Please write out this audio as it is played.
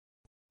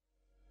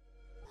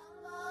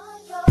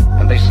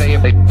They say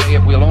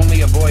if we'll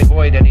only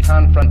avoid any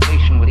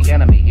confrontation with the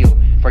enemy, he'll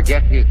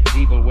forget his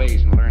evil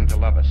ways and learn to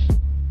love us.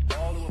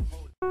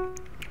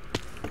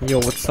 Yo,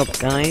 what's up,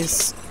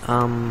 guys?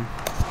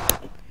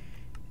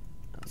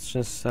 Let's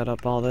just set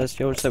up all this.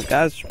 Yo, what's up,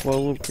 guys? We're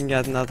looking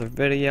at another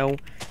video,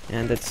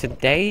 and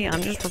today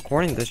I'm just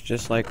recording this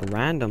just like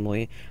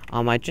randomly.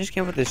 I just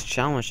came up with this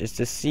challenge is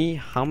to see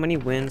how many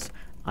wins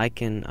I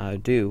can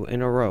do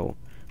in a row,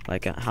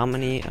 like how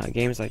many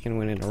games I can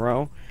win in a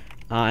row.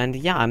 And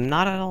yeah, I'm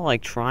not at all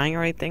like trying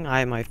or anything. I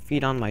have my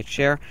feet on my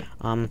chair.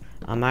 I'm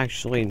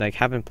actually like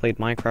haven't played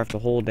Minecraft the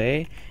whole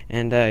day,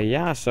 and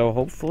yeah, so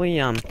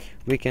hopefully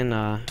we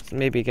can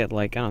maybe get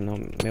like, I don't know,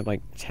 maybe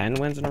like 10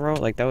 wins in a row.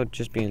 Like that would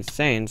just be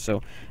insane.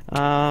 So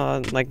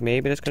like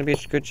maybe it's gonna be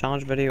a good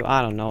challenge video.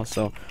 I don't know.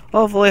 So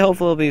hopefully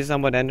it'll be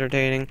somewhat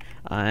entertaining.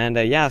 And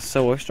yeah,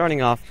 so we're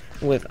starting off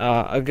with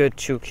a good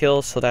 2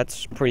 kills, so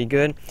that's pretty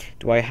good.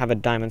 Do I have a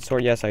diamond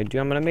sword? Yes, I do.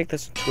 I'm gonna make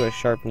this into a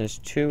sharpness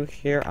 2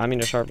 here. I mean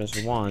a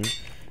sharpness 1.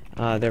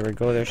 There we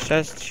go. There's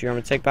chest here. I'm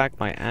gonna take back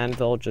my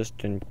anvil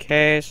just in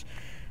case.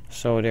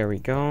 So there we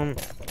go.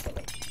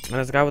 And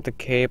this guy with the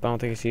cape, I don't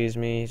think he sees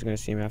me. He's gonna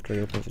see me after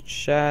he opens the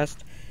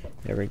chest.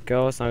 There we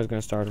go. So now he's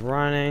gonna start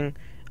running.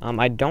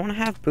 I don't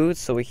have boots,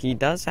 so he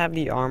does have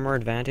the armor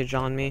advantage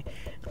on me.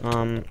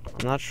 I'm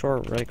not sure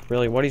like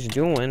really what he's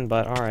doing,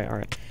 but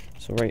alright.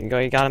 So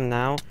you got him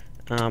now.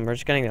 We're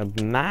just getting a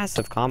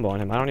massive combo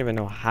on him. I don't even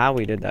know how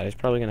he did that. He's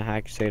probably gonna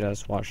hack Sate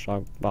us,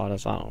 watchdog bot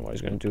us. I don't know what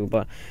he's gonna do,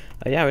 but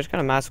yeah, we just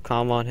got a massive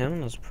combo on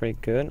him. That's pretty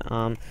good.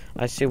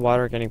 I see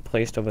water getting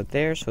placed over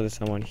there, so there's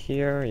someone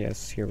here.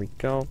 Yes, here we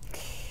go.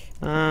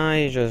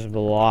 He's just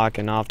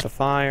blocking off the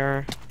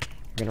fire.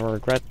 You're gonna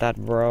regret that,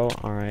 bro.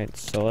 Alright,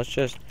 so let's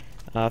just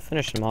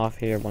finish him off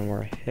here. 1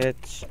 more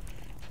hit.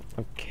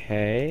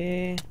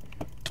 Okay.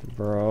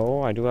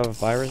 Bro, I do have a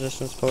fire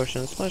resistance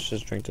potion, so let's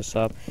just drink this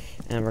up.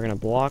 And we're gonna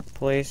block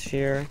place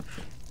here.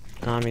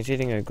 He's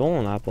eating a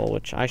golden apple,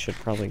 which I should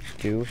probably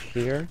do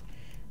here.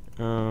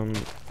 I'm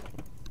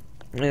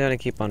gonna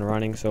keep on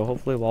running, so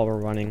hopefully while we're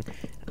running,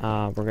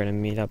 we're gonna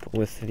meet up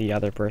with the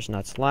other person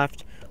that's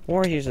left,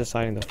 or he's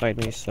deciding to fight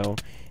me. So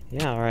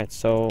yeah, alright,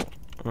 so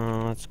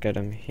let's get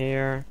him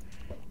here.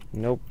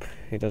 Nope,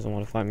 he doesn't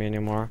want to fight me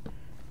anymore.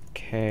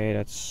 Okay,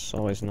 that's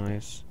always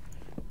nice.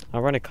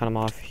 I'm gonna cut him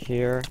off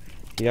here.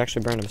 He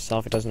actually burned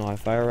himself. He doesn't know I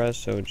fire res,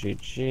 so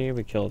GG,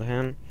 we killed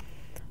him.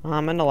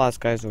 And the last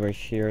guy's over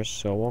here,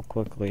 so we'll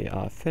quickly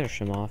finish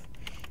him off.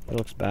 He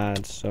looks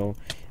bad, so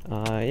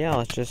yeah,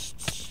 let's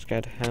just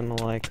get him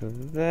like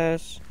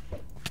this.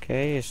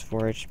 Okay, he's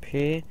 4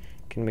 HP.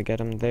 Can we get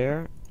him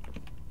there?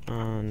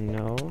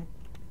 No.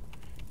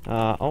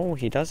 Oh,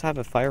 he does have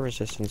a fire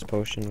resistance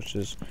potion, which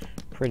is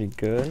pretty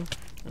good.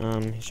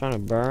 He's trying to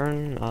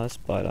burn us,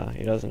 but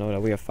he doesn't know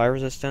that we have fire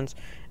resistance.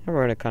 And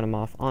we're going to cut him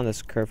off on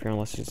this curve here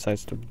unless he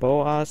decides to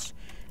bow us.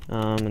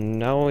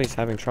 No, he's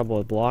having trouble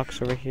with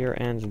blocks over here,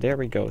 and there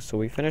we go. So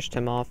we finished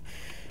him off.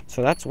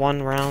 So that's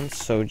 1 round,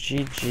 so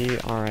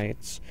GG.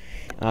 Alright.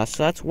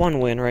 So that's 1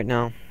 win right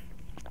now.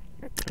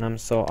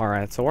 So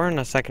alright, so we're in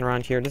the 2nd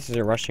round here. This is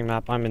a rushing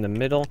map. I'm in the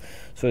middle,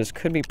 so this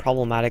could be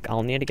problematic.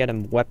 I'll need to get a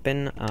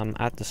weapon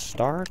at the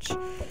start.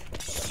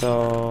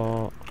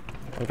 So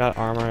we got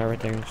armor and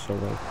everything, so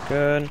we're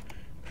good.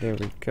 There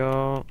we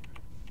go.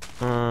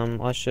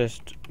 Let's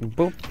just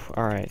boop.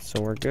 Alright, so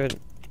we're good.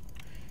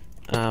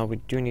 We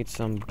do need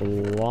some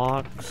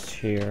blocks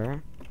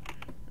here.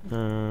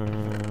 Alright,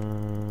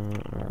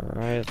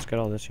 let's get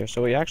all this here.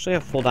 So we actually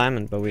have full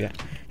diamond, but we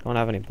don't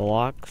have any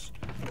blocks.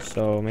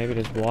 So maybe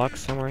there's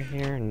blocks somewhere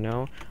here.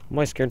 No. I'm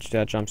always scared to do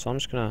that jump, so I'm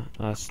just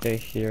gonna stay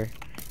here.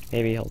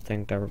 Maybe he'll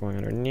think that we're going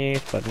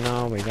underneath, but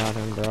no, we got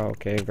him, bro.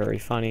 Okay, very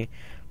funny.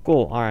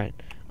 Cool, alright.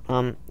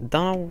 I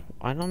don't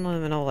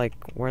even know like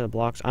where the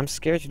blocks. I'm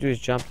scared to do his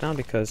jump now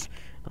because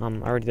I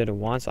already did it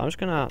once. I'm just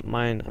gonna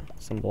mine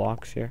some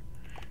blocks here.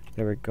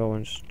 There we go,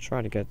 and just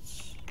try to get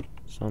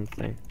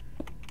something.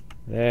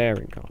 There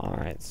we go.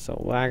 Alright,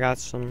 so I got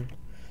some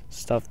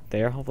stuff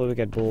there. Hopefully we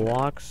get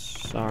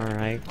blocks.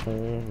 Alright,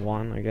 cool.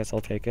 1, I guess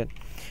I'll take it.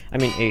 I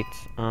mean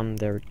 8.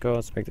 There we go.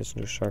 Let's make this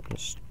into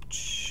sharpness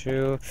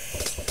 2.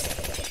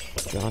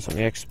 Draw some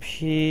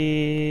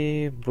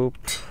XP. Boop.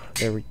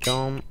 There we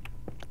go.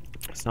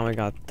 So now we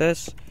got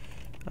this.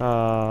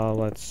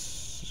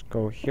 Let's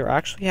go here. I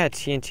actually had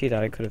TNT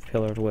that I could have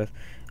pillared with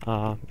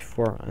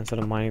before instead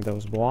of mining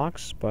those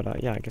blocks,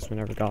 but yeah, I guess we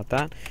never got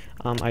that.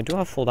 I do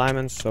have full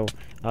diamonds, so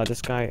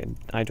this guy,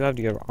 I do have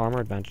the armor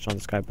advantage on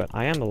this guy, but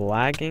I am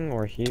lagging,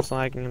 or he's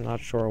lagging. I'm not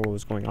sure what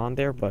was going on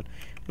there, but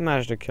we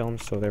managed to kill him,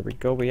 so there we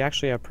go. We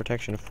actually have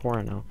protection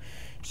 4 now,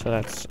 so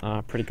that's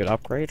a pretty good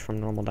upgrade from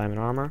normal diamond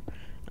armor.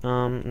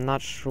 I'm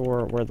not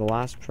sure where the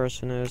last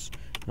person is.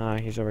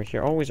 He's over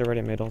here. Oh, he's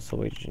already middle, so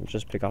we can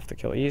just pick off the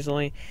kill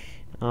easily.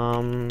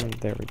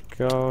 There we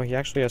go. He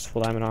actually has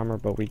full diamond armor,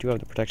 but we do have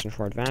the protection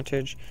 4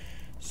 advantage.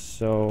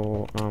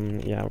 So,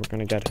 yeah, we're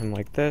gonna get him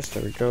like this.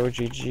 There we go.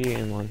 GG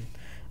and 1.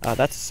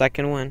 That's the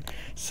 2nd win.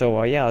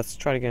 So, yeah, let's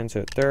try to get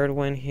into a 3rd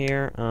win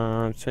here.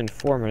 It's been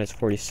 4 minutes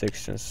 46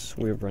 since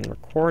we've been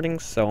recording.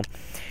 So,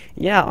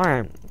 yeah,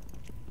 alright.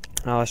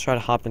 Let's try to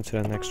hop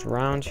into the next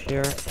round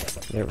here.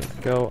 There we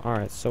go.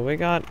 Alright, so we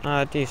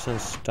got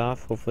decent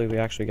stuff. Hopefully we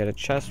actually get a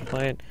chest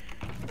plate.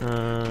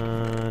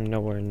 No,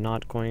 we're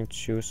not going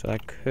to, so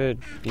that could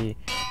be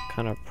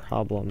kind of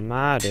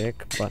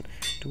problematic, but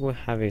do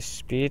have a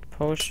speed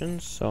potion,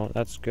 so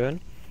that's good.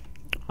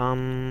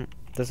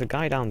 There's a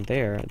guy down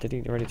there. Did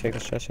he already take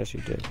this chest? Yes, he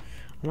did.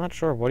 I'm not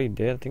sure what he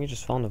did. I think he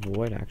just fell in the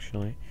void,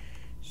 actually.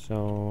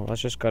 So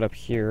let's just get up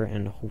here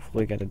and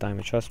hopefully get a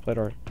diamond chestplate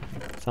or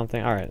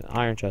something. Alright,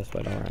 iron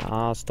chestplate. Alright,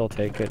 I'll still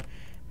take it.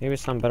 Maybe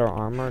some better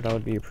armor, that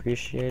would be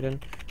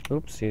appreciated.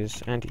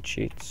 Oopsies,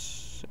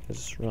 anti-cheats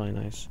is really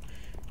nice.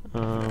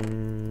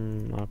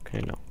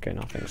 Okay, no,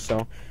 nothing.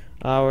 So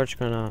we're just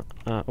gonna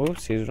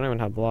oopsies, we don't even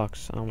have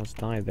blocks. I almost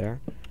died there.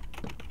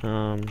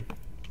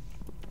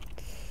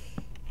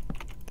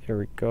 Here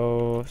we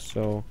go.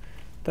 So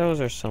those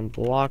are some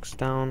blocks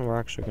down. We're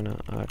actually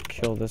gonna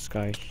kill this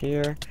guy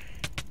here.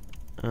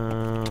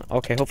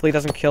 Okay, hopefully he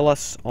doesn't kill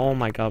us. Oh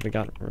my god, we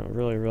got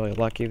really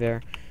lucky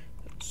there.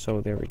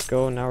 So there we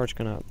go. Now we're just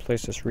gonna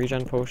place this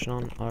regen potion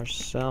on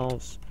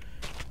ourselves.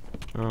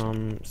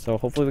 So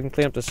hopefully we can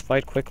clean up this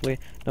fight quickly.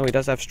 No, he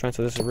does have strength,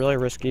 so this is really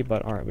risky,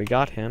 but alright, we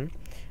got him.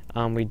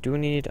 We do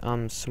need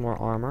some more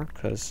armor,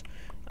 because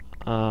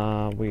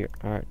we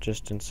are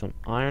just in some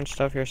iron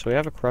stuff here. So we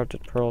have a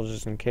corrupted pearl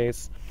just in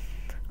case.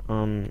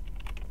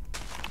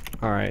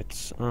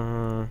 Alright,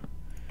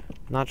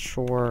 not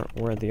sure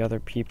where the other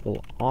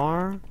people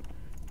are,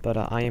 but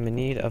I am in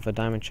need of a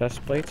diamond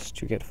chest plate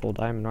to get full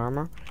diamond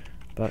armor.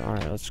 But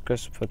alright, let's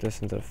just put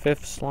this into the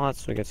 5th slot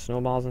so we get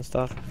snowballs and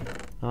stuff.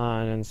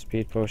 And then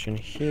speed potion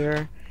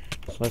here.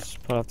 So let's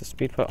put off the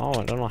speed potion. Oh,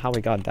 I don't know how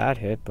we got that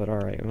hit, but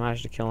alright, we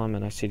managed to kill him,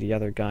 and I see the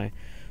other guy.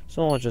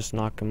 So we'll just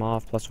knock him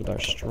off, plus with our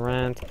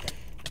strength.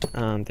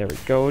 There we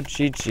go,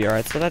 GG.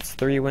 Alright, so that's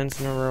 3 wins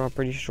in a row, I'm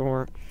pretty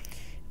sure.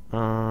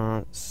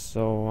 Yeah,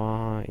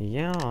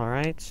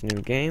 alright,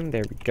 new game,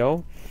 there we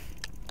go.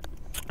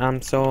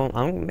 So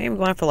I'm maybe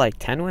going for like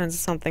 10 wins or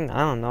something. I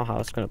don't know how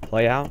it's gonna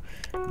play out,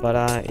 but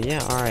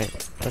yeah,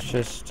 alright, let's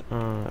just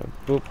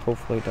boop.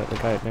 Hopefully that the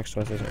guy next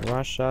to us doesn't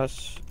rush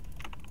us.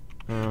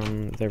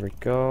 There we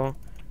go.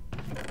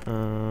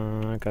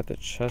 I got the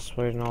chest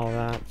plate and all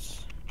that.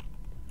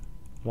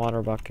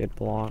 Water bucket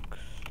blocks.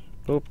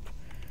 Boop.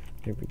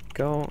 Here we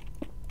go.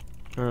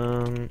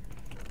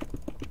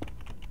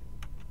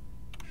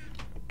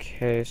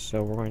 Okay,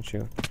 so we're going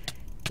to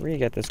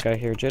re-get this guy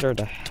here. Jitter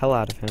the hell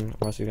out of him,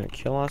 or else he's gonna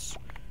kill us.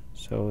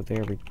 So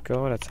there we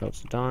go. That's how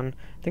it's done.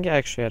 I think I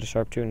actually had a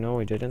sharp 2. No,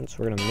 we didn't. So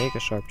we're gonna make a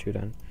sharp 2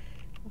 then.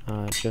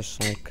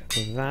 Just like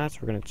that.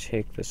 We're gonna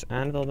take this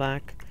anvil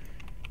back.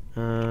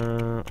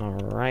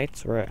 Alright.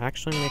 So we're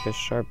actually make a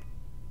sharp.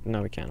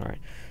 No, we can't.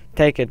 Alright.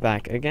 Take it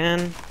back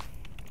again.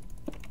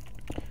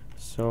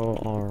 So,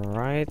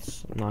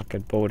 alright. Not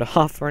get bowed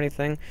off or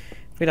anything.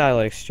 If we die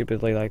like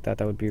stupidly like that,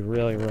 that would be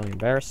really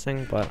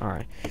embarrassing. But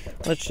alright.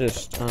 Let's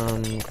just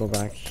go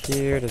back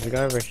here. There's a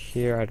guy over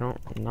here. I'm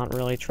not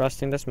really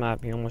trusting this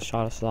map. He almost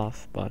shot us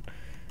off, but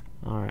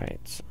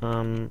alright.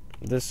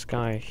 This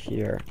guy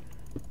here.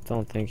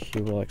 Don't think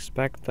he will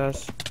expect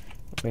us.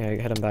 We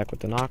hit him back with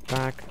the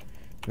knockback.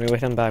 We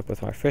hit him back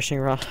with our fishing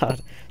rod.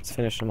 Let's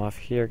finish him off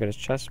here. Get his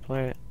chest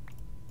plate.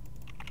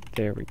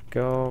 There we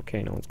go.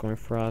 Okay, no one's going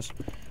for us.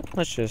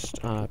 Let's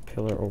just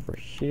pillar over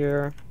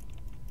here.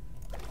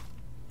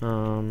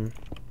 Okay,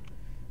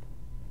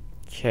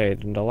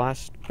 then the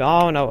last.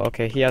 Oh no.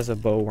 Okay, he has a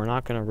bow. We're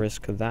not gonna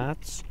risk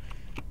that.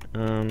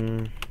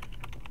 Do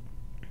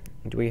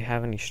we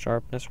have any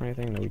sharpness or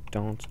anything? No, we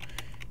don't.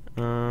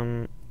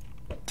 I'm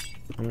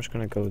just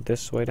gonna go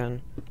this way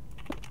then.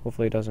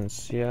 Hopefully he doesn't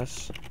see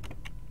us.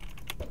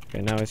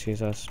 Okay, now he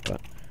sees us, but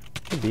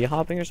bee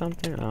hopping or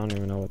something? I don't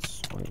even know what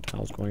the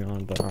hell's going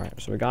on, but alright,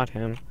 so we got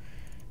him.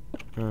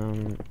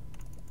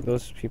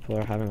 Those people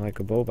are having like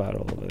a bow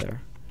battle over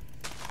there,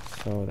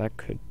 so that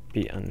could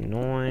be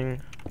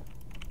annoying.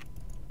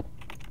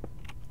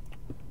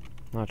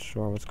 Not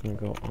sure what's gonna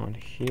go on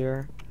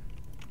here.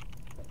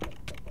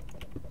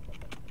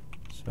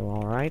 So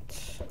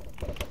alright,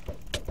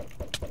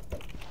 I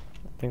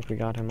think we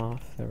got him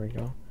off. There we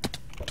go.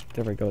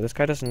 There we go. This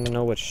guy doesn't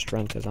know what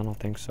strength is. I don't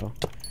think so.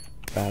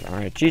 Bad.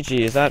 Alright, GG.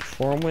 Is that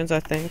 4 wins,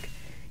 I think?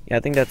 Yeah, I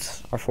think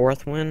that's our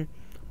 4th win.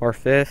 Or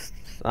 5th.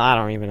 I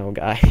don't even know,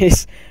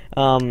 guys.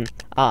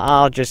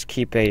 I'll just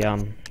keep a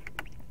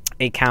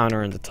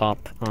counter in the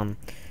top.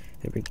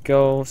 There we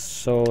go.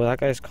 So,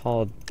 that guy's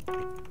called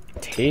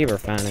Tabor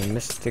Fan and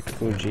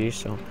Mystic OG.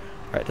 So,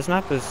 alright, this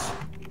map is...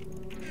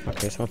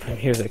 Okay, so I'll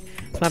put music.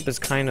 This map is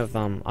kind of,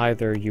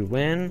 either you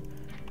win...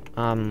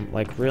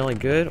 like really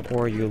good,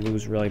 or you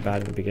lose really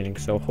bad in the beginning.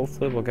 So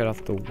hopefully we'll get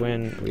off the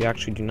win. We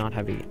actually do not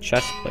have a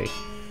chest plate,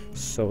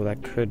 so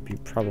that could be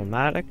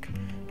problematic.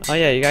 Oh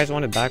yeah, you guys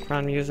wanted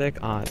background music?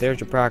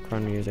 There's your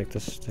background music.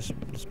 This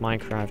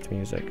Minecraft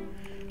music.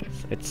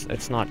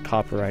 It's not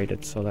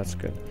copyrighted, so that's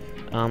good.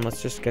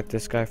 Let's just get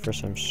this guy for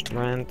some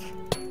strength.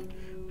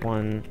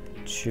 1,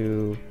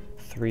 2,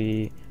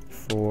 3,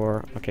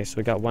 4. Okay, so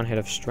we got 1 hit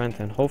of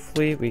strength, and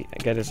hopefully we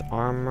get his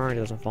armor. He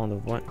doesn't fall in the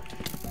void.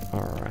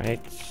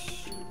 Alright.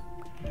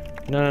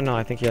 No,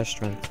 I think he has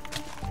strength.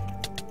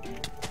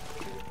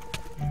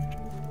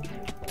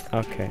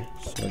 Okay,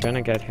 so we're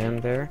gonna get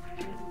him there.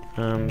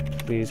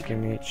 Please give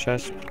me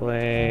chest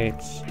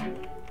plates.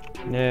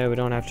 No, we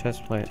don't have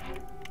chest plate.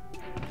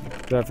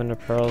 We have ender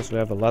pearls. We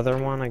have a leather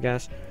one, I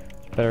guess.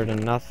 It's better than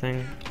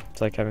nothing.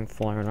 It's like having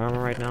full iron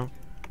armor right now.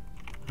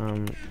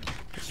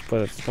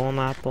 Split stone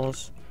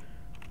apples.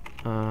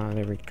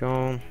 There we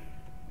go.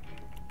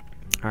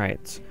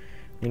 Alright.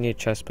 We need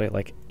chest plate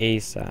like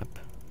ASAP.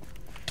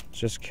 Let's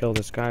just kill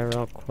this guy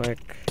real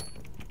quick.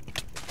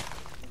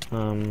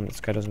 This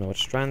guy doesn't know what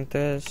strength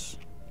is.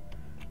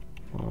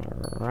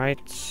 Alright,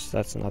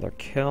 that's another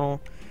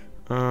kill.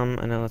 And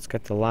then let's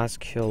get the last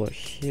kill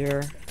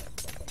here.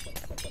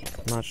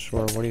 Not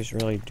sure what he's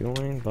really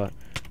doing, but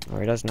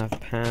he doesn't have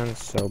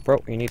pants, so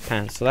bro, you need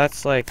pants. So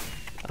that's like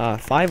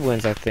 5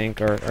 wins, I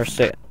think, or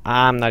 6.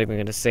 I'm not even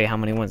gonna say how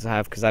many wins I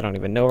have because I don't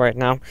even know right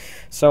now.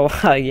 So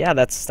yeah,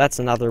 that's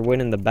another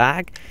win in the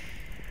bag.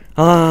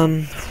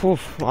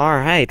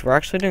 Alright, we're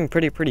actually doing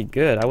pretty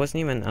good. I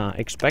wasn't even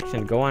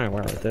expecting to go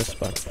anywhere with this,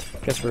 but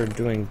I guess we're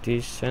doing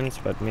decent,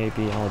 but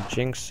maybe I'll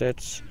jinx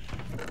it.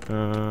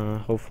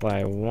 Hopefully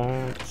I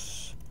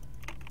won't.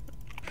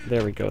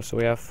 There we go, so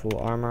we have full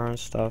armor and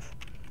stuff,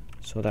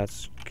 so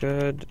that's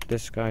good.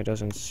 This guy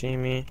doesn't see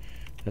me.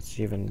 That's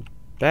even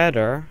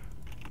better.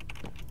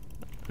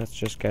 Let's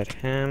just get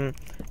him,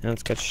 and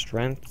let's get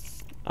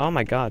strength. Oh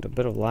my god, a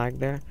bit of lag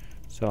there.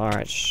 So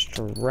alright,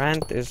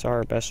 strength is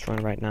our best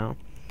one right now.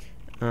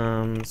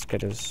 Let's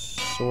get his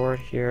sword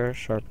here,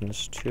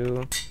 sharpness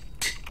 2.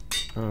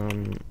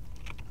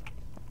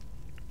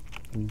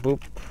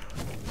 Boop.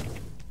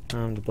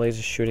 The blaze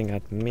is shooting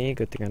at me.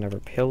 Good thing I never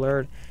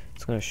pillared.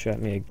 It's gonna shoot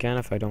at me again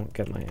if I don't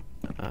get my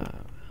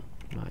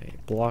my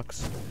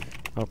blocks.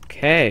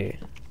 Okay.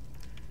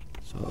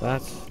 So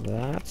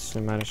that's. I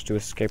managed to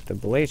escape the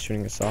blaze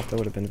shooting us off. That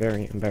would have been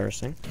very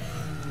embarrassing.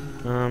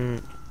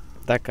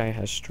 That guy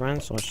has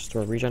strength, so let's just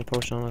throw a regen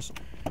potion on us.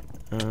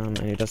 And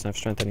he doesn't have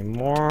strength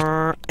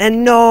anymore.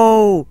 And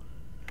no!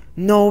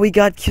 No, we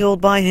got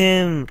killed by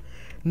him!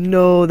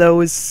 No, that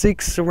was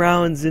 6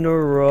 rounds in a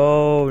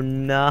row.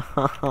 No.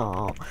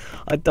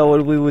 I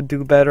thought we would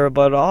do better,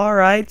 but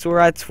alright, we're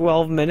at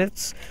 12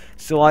 minutes.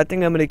 So I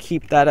think I'm going to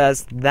keep that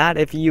as that.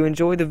 If you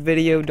enjoyed the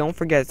video, don't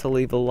forget to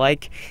leave a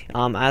like.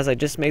 As I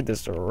just made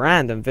this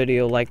random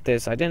video like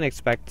this, I didn't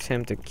expect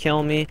him to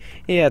kill me.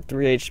 He had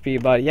 3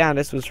 HP, but yeah,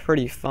 this was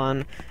pretty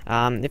fun.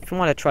 If you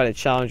want to try to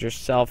challenge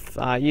yourself,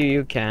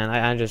 you can.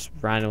 I just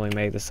randomly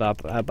made this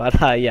up.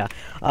 But yeah,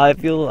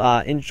 if you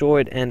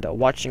enjoyed and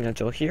watching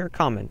until here,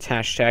 comment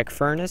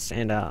 #Furnace.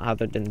 And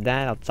other than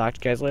that, I'll talk to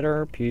you guys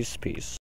later. Peace.